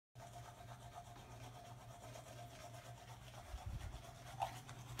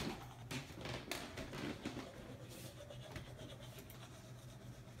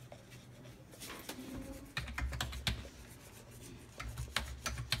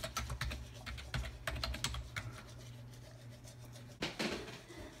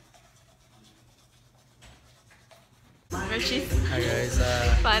She's Hi guys.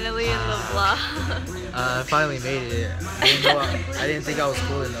 finally in the vlog. I finally made it. I didn't think I was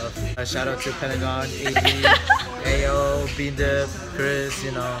cool enough. Shout out to Pentagon, AB, Ayo, Bean Chris.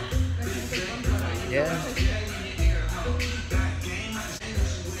 You know. Yeah.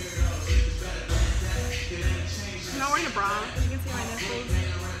 I'm not wearing a bra. You can see my nipples.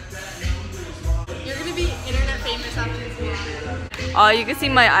 You're gonna be internet famous after this vlog. Oh, you can see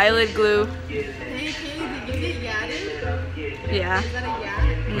my eyelid glue. Hey, Katie, did you get yadded? Yeah. Is that a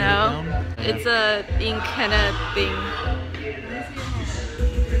yad? No, it's a ink henna thing.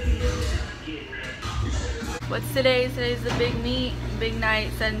 What's today? Today's the big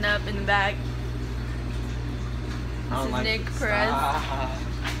night, setting up in the back. This is Nick Perez,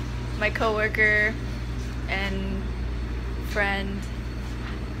 my coworker and friend.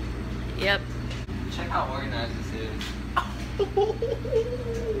 Yep. Check how organized this is.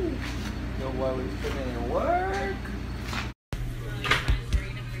 Yo, boy, we putting in work.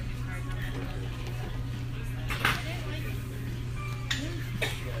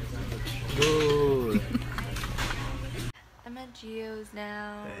 Good. I'm at Gio's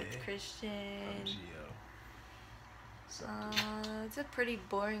now with Christian. I'm Gio. It's a pretty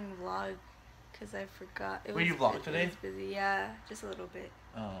boring vlog because I forgot. Were you vlogged today? It was busy, yeah, just a little bit.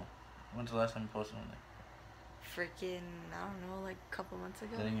 Oh, when's the last time you posted on there? Freaking, I don't know, like a couple months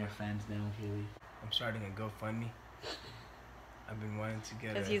ago. Letting your fans down, Haley. I'm starting a GoFundMe. I've been wanting to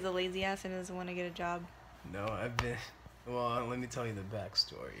get Because he's a lazy ass and doesn't want to get a job. No, I've been... Well, let me tell you the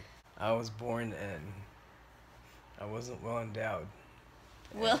backstory. I was born and I wasn't well endowed.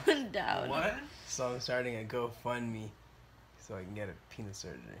 Well endowed. What? So I'm starting a GoFundMe so I can get a penis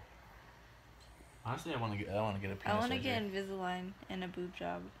surgery. Honestly, I want to get a penis I want to surgery. get Invisalign and a boob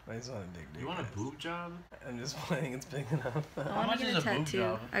job. I just want a big dick. You want a guys. boob job? I'm just playing. It's big enough. I How want much to get is a a boob tattoo.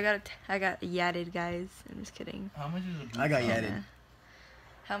 job? I got yadded, guys. I'm just kidding. How much is a boob I got job? yadded. Yeah.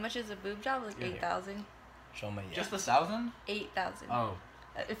 How much is a boob job? Like Yeah. 8,000. Show my Just 1,000? 8,000. Oh.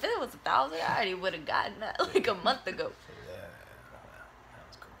 If it was 1,000, I already would have gotten that like a month ago. Yeah, that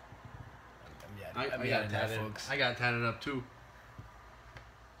was cool. I'm I yadded. got I'm tatted. folks. I got tatted up too.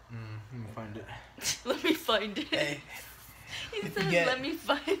 Let me find it. Let me find it. Hey, He if said, you get- let me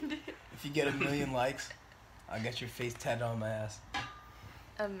find it. if you get 1 million likes, I'll get your face tatted on my ass.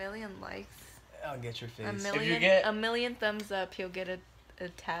 1 million likes. I'll get your face. A million thumbs up, he'll get a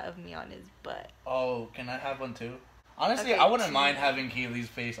tat of me on his butt. Oh, can I have one too? Honestly, Okay, I wouldn't two. mind having Kaylee's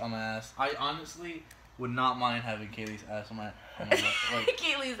face on my ass. I honestly would not mind having Kaylee's ass on my like.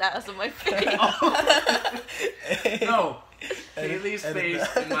 Kaylee's ass on my face. No, Edit- Kaylee's edit face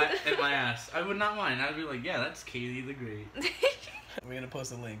that. in my ass. I would not mind. I'd be like, yeah, that's Kaylee the Great. We're gonna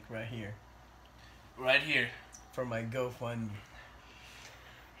post a link right here Right here. for my GoFundMe.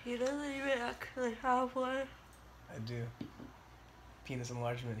 He doesn't even actually have one. I do. Penis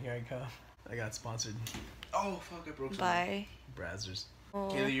enlargement, here I come. I got sponsored. Oh fuck! I broke something. Bye. Brazzers. Oh.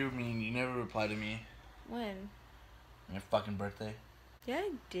 Kaylee, you're mean. You never replied to me. When? On your fucking birthday. Yeah,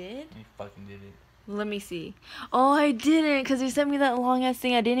 I did. You fucking did it. Let me see. Oh, I didn't, because he sent me that long ass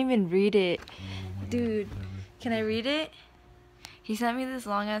thing. I didn't even read it. Dude, can I read it? He sent me this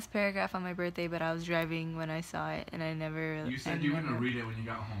long ass paragraph on my birthday, but I was driving when I saw it, and I never. You said you were gonna read it when you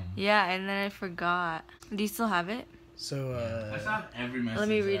got home. Yeah, and then I forgot. Do you still have it? So, That's not every message Let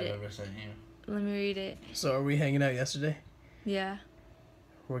me read I've it. ever sent you. Let me read it. so are we hanging out yesterday? Yeah.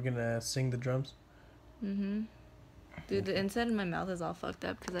 We're gonna sing the drums? Mhm. Dude, the inside of my mouth is all fucked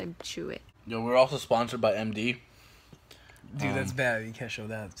up because I chew it. Yo, we're also sponsored by MD. Dude, that's bad. You can't show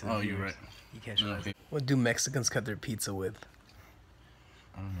that to the Oh, you're viewers. right. You can't show Okay. that. What do Mexicans cut their pizza with?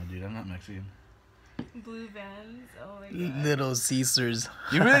 I don't know, dude. I'm not Mexican. Blue Vans. Oh my Little Caesars.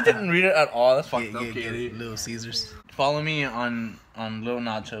 You really didn't read it at all. That's fucked Get, up, get, get Katie. it, Little Caesars. Follow me on Little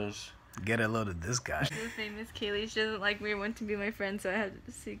Nachos. Get a load of this guy. The famous Kaylee, she doesn't like me or want to be my friend, so I had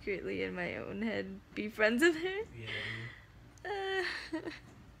to secretly in my own head be friends with her.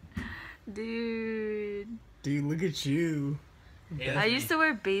 Dude. Dude, look at you. I used to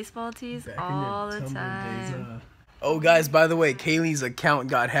wear baseball tees Back in all your the Tumblr days, time. Oh, guys, by the way, Kaylee's account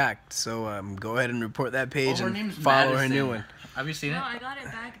got hacked, so go ahead and report that page her and name's follow her Madison. new one. Have you seen No, it? I got it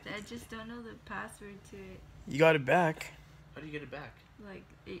back. I just don't know the password to it. You got it back. How do you get it back? Like,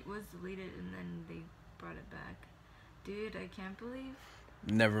 it was deleted and then they brought it back. Dude, I can't believe.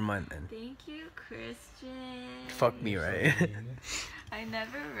 Never mind then. Thank you, Christian. Fuck me, right? I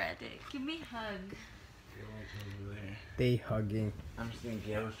never read it. Give me a hug. They hugging. I'm just doing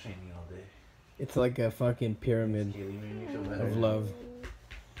Gale's training all day. It's like a fucking pyramid Kaylee made me feel better. of love.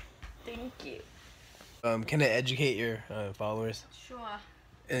 Thank you. Can I educate your followers? Sure.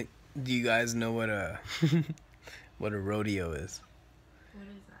 Do you guys know what what a rodeo is. What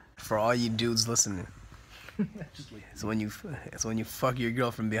is that? For all you dudes listening. It's when you fuck your girl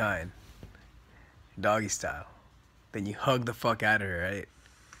from behind. Doggy style. Then you hug the fuck out of her, right?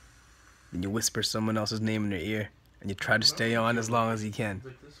 Then you whisper someone else's name in her ear. And you try to stay on as long as you can.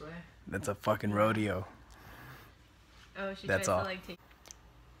 That's a fucking rodeo. Oh, she That's tries all. to like take.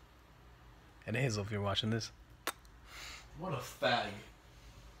 And Hazel, if you're watching this. What a fag.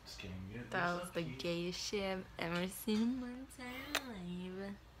 Just kidding. That was the gayest shit I've ever seen in my entire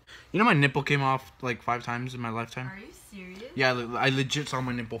life. You know my nipple came off like 5 times in my lifetime? Are you serious? Yeah, I legit saw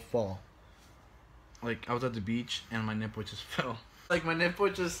my nipple fall. Like, I was at the beach and my nipple just fell. Like, my nipple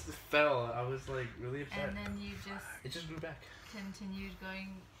just fell. I was like really upset. And then you just It just grew back. continued going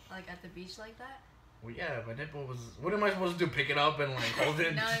like at the beach like that? Well, yeah, my nipple was... What am I supposed to do? Pick it up and like hold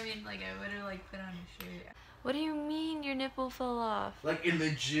it? No, I mean like I would have like put on a shirt. What do you mean your nipple fell off? Like, it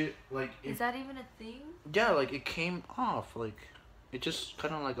legit, like... Is that even a thing? Yeah, like, it came off. Like, it just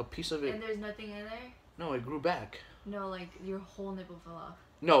kind of like a piece of it... And there's nothing in there? No, it grew back. No, like your whole nipple fell off.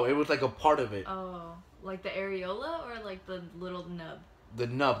 No, it was like a part of it. Oh, like the areola or like the little nub? The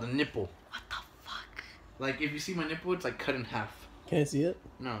nub, the nipple. What the fuck? Like, if you see my nipple, it's like cut in half. Can I see it?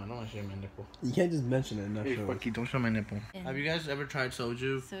 No, I don't want to show my nipple. You can't just mention it enough. Hey, fuck you, don't show my nipple. And- Have you guys ever tried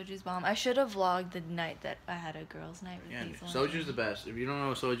soju? Soju's bomb. I should have vlogged the night that I had a girls' night with Yeah, Hazel. soju's the best. If you don't know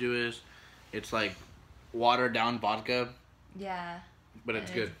what soju is, it's like watered down vodka, Yeah. but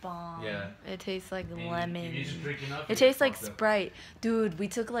it's and good. Bomb. Yeah. It tastes like And lemon. if you just drink enough, It you tastes get like fucked up. Sprite. Dude, we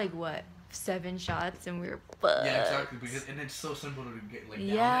took like what? 7 shots and we were fucked. Yeah, exactly. Because and it's so simple to get like down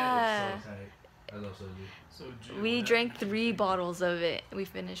Yeah. it. It's so tight. I love soju. Soju. We drank 3 bottles of it. We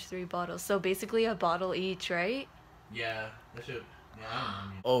finished 3 bottles. So basically a bottle each, right? Yeah, that shit. Yeah, I don't know. I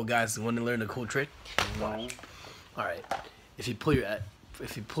mean, Oh, guys, want to learn a cool trick? no. All right. If you pull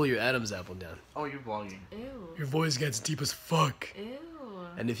your Adam's apple down, Oh, you're vlogging. Ew. your voice gets deep as fuck. Ew.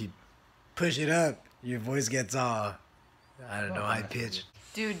 And if you push it up, your voice gets all, I don't know, high pitched.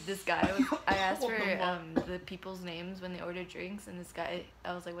 Dude, this guy was, I asked for the people's names when they ordered drinks, and this guy,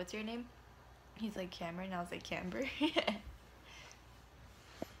 I was like, what's your name? He's like, Cameron. I was like, Camber.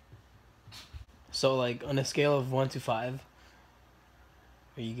 So, like, on a scale of 1 to 5,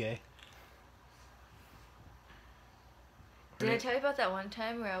 are you gay? Did I tell you about that one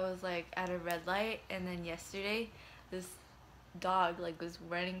time where I was like at a red light, and then yesterday this dog like was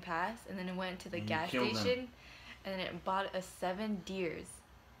running past, and then it went to the And you gas killed them. station, and then it bought 7 deers,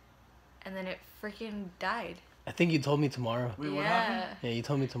 and then it freaking died. I think you told me tomorrow. Wait, what yeah. happened? Yeah, you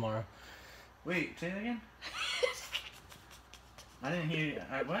told me tomorrow. Wait, say it again. I didn't hear you.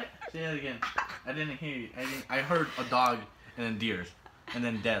 What? Say that again. I didn't hear you. I heard a dog and then deers and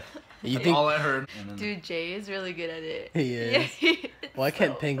then death. You That's think? all I heard. And then, Dude, Jay is really good at it. He is. It's Why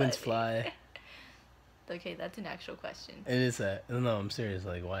can't so penguins funny. fly? Okay, that's an actual question. It is that. No, I'm serious.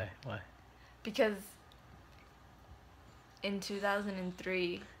 Like, why? Why? Because in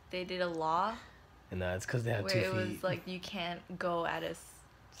 2003 they did a law And it's because they have where 2 it feet. was like you can't go at a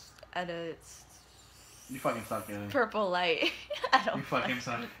you fucking suck, Ellie. purple light. I don't You fucking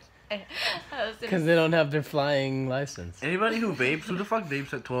suck. I was Because gonna, they don't have their flying license. Anybody who vapes, who the fuck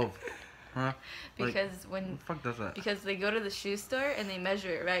vapes at 12? Huh? Like, because who when the fuck does that? because they go to the shoe store and they measure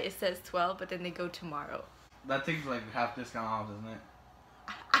it, right? It says 12, but then they go tomorrow. That thing's like half discount off, isn't it?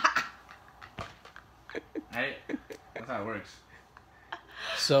 Right? That's how it works.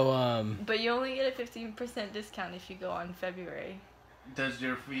 So, But you only get a 15% discount if you go on February. Does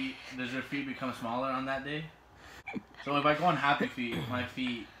your feet become smaller on that day? So if I go on happy feet, my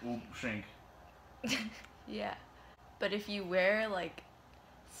feet will shrink. Yeah. But if you wear like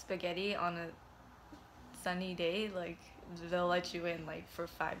spaghetti on a sunny day, like they'll let you in like for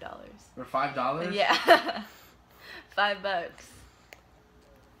 $5. For $5? Yeah. $5.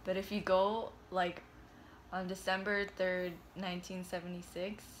 But if you go like on December 3rd,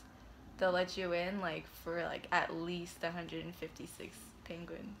 1976, they'll let you in like for like at least 156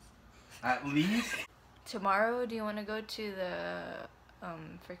 penguins. At least? Tomorrow, do you want to go to the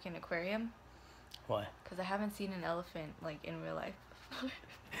freaking aquarium? why? Because I haven't seen an elephant like in real life.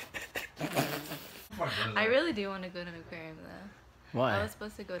 Fuck is I that? really do want to go to an aquarium though. I Why? was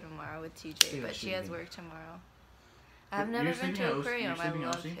supposed to go tomorrow with Stay TJ, with but she has sleeping. work tomorrow. I've You're never been sleeping to at an OC? aquarium. You're I sleeping at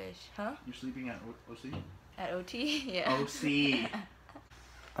love OC? fish. Huh? You're sleeping at OC? At OT? Yeah. OC.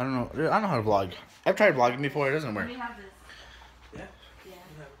 I don't know. I don't know how to vlog. I've tried vlogging before. It doesn't work. We have this. Yeah?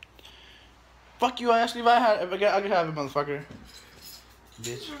 Yeah. Fuck you. I asked you if I could have it, motherfucker.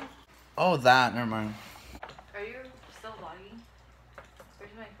 Bitch. Oh, that. Never mind. Are you still vlogging?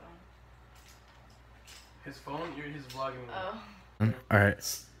 Where's my phone? His phone? His vlogging. Oh.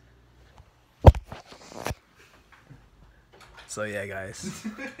 Alright. So yeah, guys.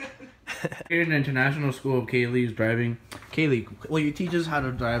 Here in the International School of Kaylee's driving. Kaylee, will you teach us how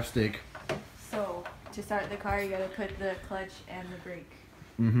to drive stick? So, to start the car, you gotta put the clutch and the brake.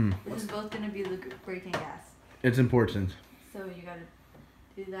 Mm-hmm. This is both gonna be the brake and gas. It's important. So you gotta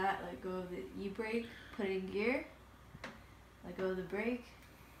do that, let go of the e-brake, put it in gear, let go of the brake,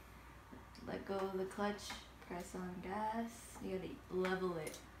 let go of the clutch, press on gas. You gotta level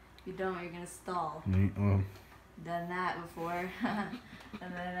it. If you don't, you're gonna stall. Well, Done that before. And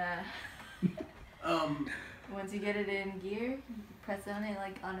then once you get it in gear, press on it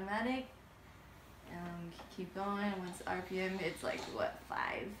like automatic. Keep going. Once RPM, it's like what,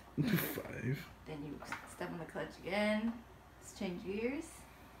 5? 5. Then you step on the clutch again. Let's change gears.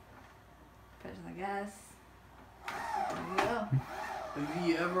 Press on the gas. There you go. Have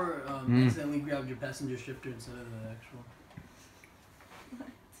you ever accidentally grabbed your passenger shifter instead of the actual? What?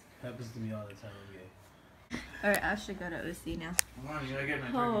 Happens to me all the time. Okay. Alright, I should go to OC now. Come on, you gotta get my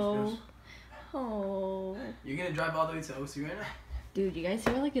Oh. Oh. You're gonna drive all the way to OC right now? Dude, you guys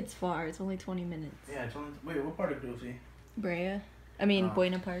feel like it's far. It's only 20 minutes. Yeah, it's only. Wait, what part of Dulce? Brea. I mean, Oh.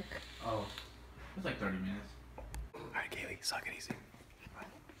 Buena Park. Oh, it's like 30 minutes. Alright, Kaylee, suck it easy.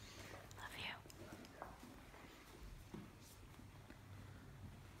 Love you.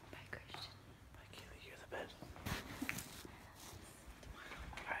 Bye, Christian. Bye, Kaylee, you're the best.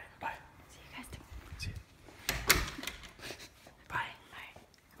 Alright, bye. See you guys tomorrow. See you. Bye. Alright.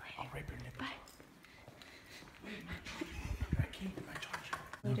 I'll rape your nipple. Bye. Alright, Kaylee, my charger.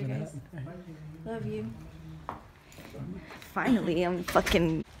 Later, guys. Love you. Finally, I'm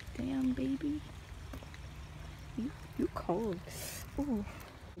fucking. Damn, baby. You cold. Oh,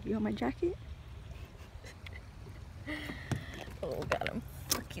 you want my jacket? Oh god, I'm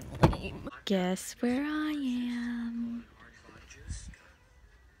fucking lame. Guess where I am?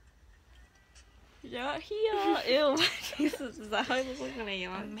 Yeah, here. Ew. Jesus, is that how I look like when I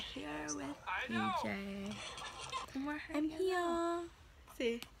am? I'm here with PJ. I'm here.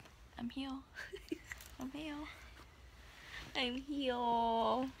 See, I'm here. I'm here. I'm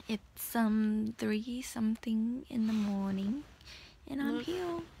here. It's 3 something in the morning, and I'm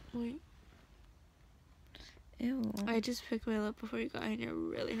here. Wait, Ew. I just picked my lip before you got in. It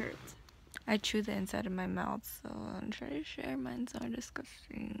really hurts. I chew the inside of my mouth, so I'm trying to share. Mine's so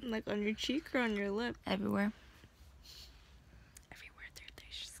disgusting. Like on your cheek or on your lip? Everywhere. Everywhere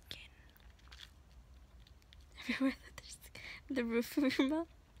there's skin. Everywhere that there's the roof of your mouth.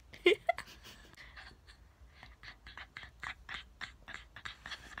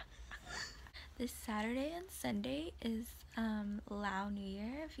 This Saturday and Sunday is Lao New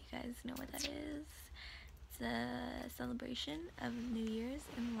Year, if you guys know what that is. It's a celebration of New Year's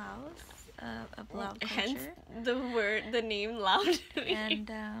in Laos, of Lao Hence culture. the name loud.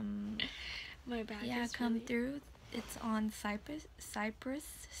 And My back yeah, is come really... through. It's on Cypress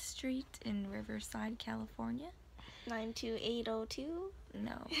Street in Riverside, California. 92802?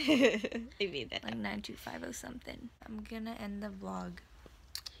 No, I made that. like 9250 something. I'm gonna end the vlog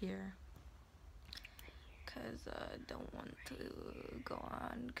here. Because I don't want to go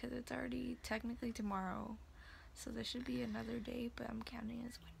on, because it's already technically tomorrow. So there should be another day, but I'm counting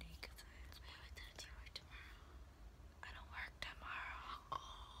as one day because do you work tomorrow? I don't work tomorrow.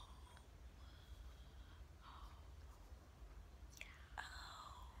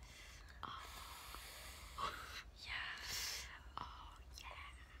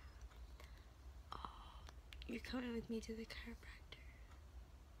 You're coming with me to the chiropractor.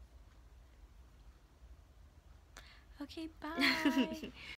 Okay, bye.